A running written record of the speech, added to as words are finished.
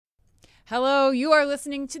You are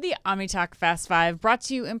listening to the OmniTalk Fast Five, brought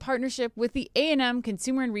to you in partnership with the A&M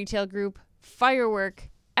Consumer and Retail Group, Firework,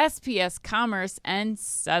 SPS Commerce, and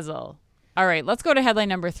Sezzle. All right, let's go to headline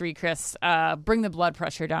number 3, Chris. Bring the blood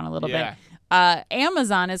pressure down a little bit.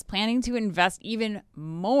 Amazon is planning to invest even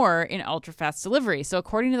more in ultra-fast delivery. So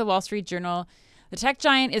according to the Wall Street Journal, the tech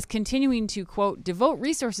giant is continuing to, quote, devote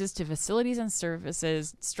resources to facilities and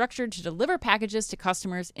services structured to deliver packages to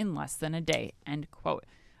customers in less than a day, end quote.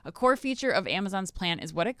 A core feature of Amazon's plan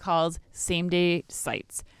is what it calls same-day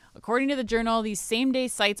sites. According to the journal, these same-day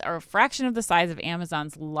sites are a fraction of the size of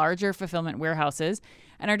Amazon's larger fulfillment warehouses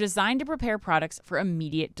and are designed to prepare products for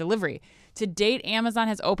immediate delivery. To date, Amazon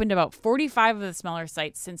has opened about 45 of the smaller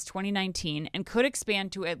sites since 2019 and could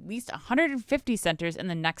expand to at least 150 centers in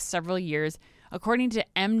the next several years, according to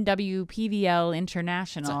MWPVL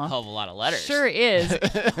International. That's a hell of a lot of letters. Sure is,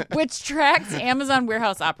 which tracks Amazon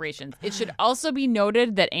warehouse operations. It should also be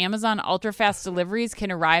noted that Amazon ultra-fast deliveries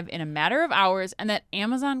can arrive in a matter of hours and that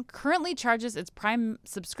Amazon currently charges its Prime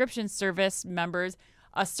subscription service members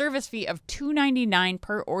a service fee of $2.99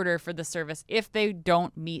 per order for the service if they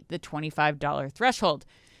don't meet the $25 threshold.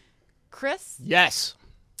 Chris? Yes.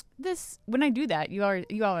 When I do that, you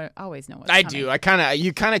always know what's I coming. do.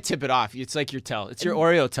 You kind of tip it off. It's like your tell. It's your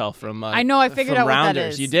Oreo tell from I know. I figured out Rounders. what that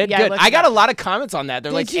is. You did? Yeah, Good. I got a lot of comments on that.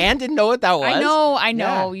 They're like, Ann didn't know what that was. I know.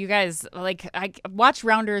 Yeah. You guys, like, I watched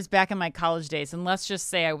Rounders back in my college days, and let's just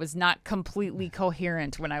say I was not completely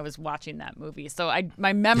coherent when I was watching that movie. So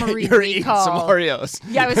my memory You're eating some recall. Oreos.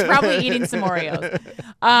 Yeah, I was probably eating some Oreos.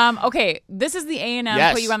 Okay, this is the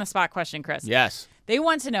A&M put you on the spot question, Chris. Yes. They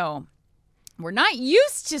want to know, we're not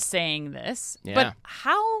used to saying this, but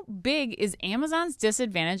how big is Amazon's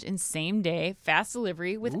disadvantage in same-day fast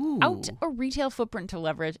delivery without a retail footprint to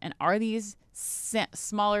leverage? And are these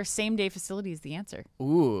smaller same-day facilities the answer?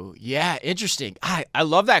 Ooh, yeah, interesting. I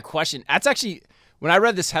love that question. That's actually, when I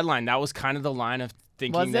read this headline, that was kind of the line of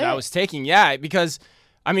thinking that I was taking. Yeah, because,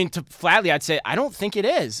 I mean, flatly, I'd say I don't think it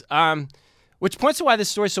is. Which points to why this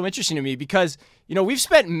story is so interesting to me because, we've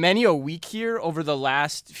spent many a week here over the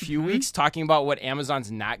last few weeks talking about what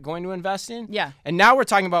Amazon's not going to invest in. Yeah. And now we're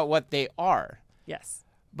talking about what they are. Yes.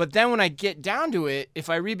 But then when I get down to it, if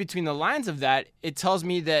I read between the lines of that, it tells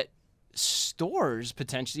me that stores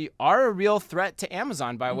potentially are a real threat to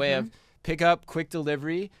Amazon by way of pickup, quick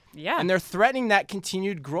delivery. Yeah. And they're threatening that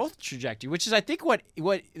continued growth trajectory, which is, I think, what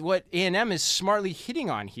A&M is smartly hitting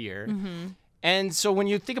on here. And so when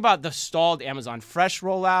you think about the stalled Amazon Fresh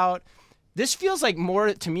rollout, this feels like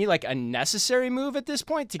more to me like a necessary move at this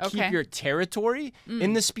point to keep your territory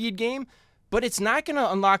in the speed game. But it's not going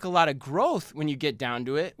to unlock a lot of growth when you get down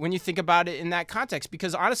to it, when you think about it in that context.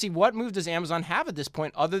 Because honestly, what move does Amazon have at this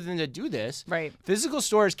point other than to do this? Right. Physical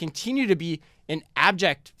stores continue to be an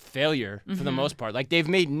abject failure for the most part. Like they've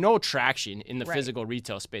made no traction in the physical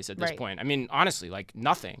retail space at this point. I mean, honestly, like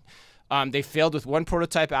nothing. They failed with one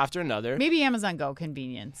prototype after another. Maybe Amazon Go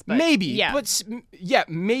convenience. But maybe. Yeah. But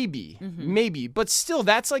maybe. Maybe. But still,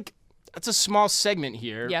 that's a small segment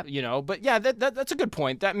here, But yeah, that's a good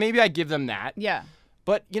point. That maybe I give them that. Yeah.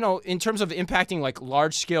 But, in terms of impacting like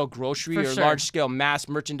large-scale grocery or large-scale mass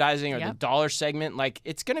merchandising or the dollar segment, like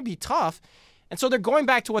it's going to be tough. And so they're going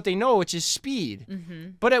back to what they know, which is speed.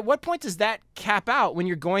 But at what point does that cap out when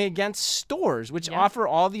you're going against stores, which offer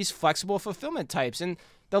all these flexible fulfillment types? And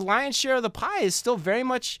the lion's share of the pie is still very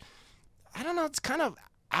much, I don't know, it's kind of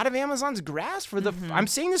out of Amazon's grasp for the, I'm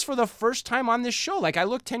saying this for the first time on this show. Like I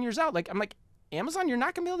look 10 years out, I'm like, Amazon, you're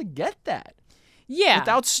not going to be able to get that. Yeah.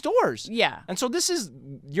 Without stores. Yeah. And so this is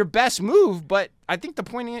your best move, but I think the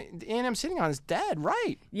point A&M's sitting on is dead,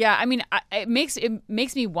 right? Yeah, I mean, it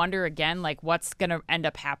makes me wonder again, like what's going to end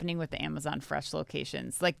up happening with the Amazon Fresh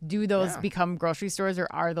locations? Like, do those become grocery stores, or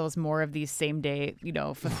are those more of these same day,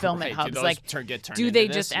 fulfillment hubs? Do like, do they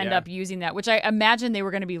just end up using that? Which I imagine they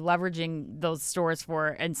were going to be leveraging those stores for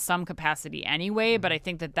in some capacity anyway. But I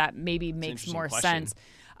think that maybe makes more sense.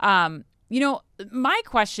 My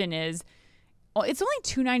question is, well, it's only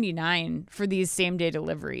 $2.99 for these same day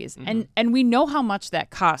deliveries, and we know how much that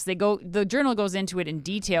costs. The journal goes into it in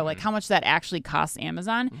detail, like how much that actually costs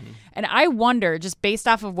Amazon. And I wonder, just based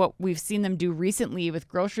off of what we've seen them do recently with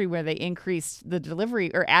grocery, where they increased the delivery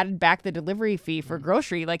or added back the delivery fee for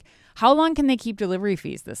grocery, like how long can they keep delivery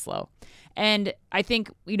fees this low? And I think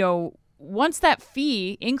once that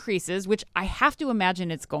fee increases, which I have to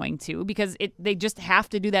imagine it's going to, because they just have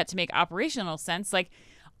to do that to make operational sense, like,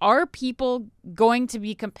 are people going to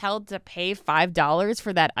be compelled to pay $5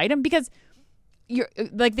 for that item? Because you're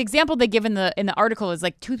like the example they give in the article is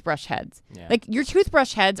like toothbrush heads. Yeah. Like your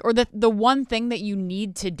toothbrush heads or the one thing that you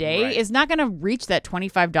need today is not going to reach that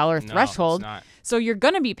 $25 threshold. It's not. So you're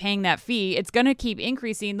going to be paying that fee. It's going to keep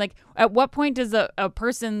increasing. Like at what point does a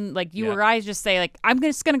person like you or I just say like, I'm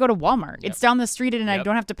just going to go to Walmart. It's down the street and I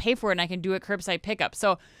don't have to pay for it and I can do it curbside pickup.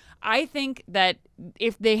 So I think that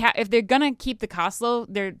if they're gonna keep the cost low,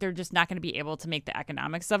 they're just not gonna be able to make the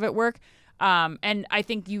economics of it work. And I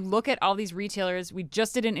think you look at all these retailers. We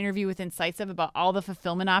just did an interview with Incisive about all the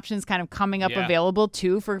fulfillment options kind of coming up available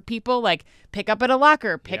too for people, like pick up at a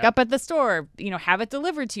locker, pick up at the store, have it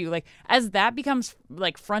delivered to you. Like as that becomes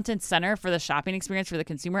like front and center for the shopping experience for the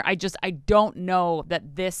consumer, I don't know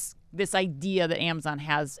that this idea that Amazon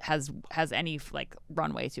has any like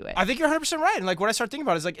runway to it. I think you're 100% right. And like what I start thinking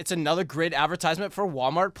about is like it's another great advertisement for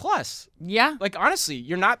Walmart Plus. Yeah. Like honestly,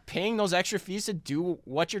 you're not paying those extra fees to do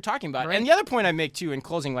what you're talking about. Right. And the other point I make too in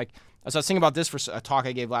closing, like as I was thinking about this for a talk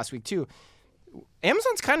I gave last week too,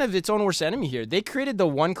 Amazon's kind of its own worst enemy here. They created the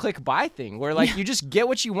one-click buy thing where like you just get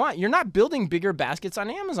what you want. You're not building bigger baskets on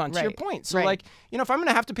Amazon to your point. So like, if I'm going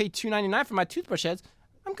to have to pay $2.99 for my toothbrush heads,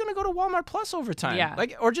 I'm going to go to Walmart Plus over time. Yeah.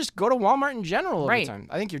 Like, or just go to Walmart in general over time.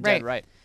 I think you're dead right.